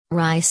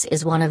Rice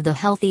is one of the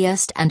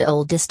healthiest and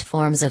oldest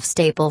forms of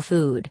staple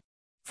food.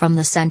 From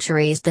the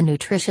centuries, the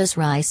nutritious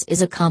rice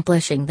is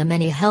accomplishing the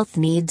many health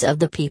needs of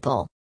the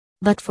people.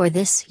 But for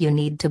this, you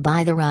need to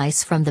buy the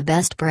rice from the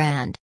best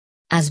brand.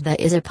 Asba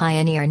is a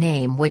pioneer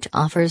name which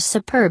offers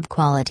superb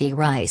quality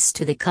rice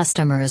to the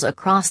customers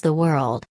across the world.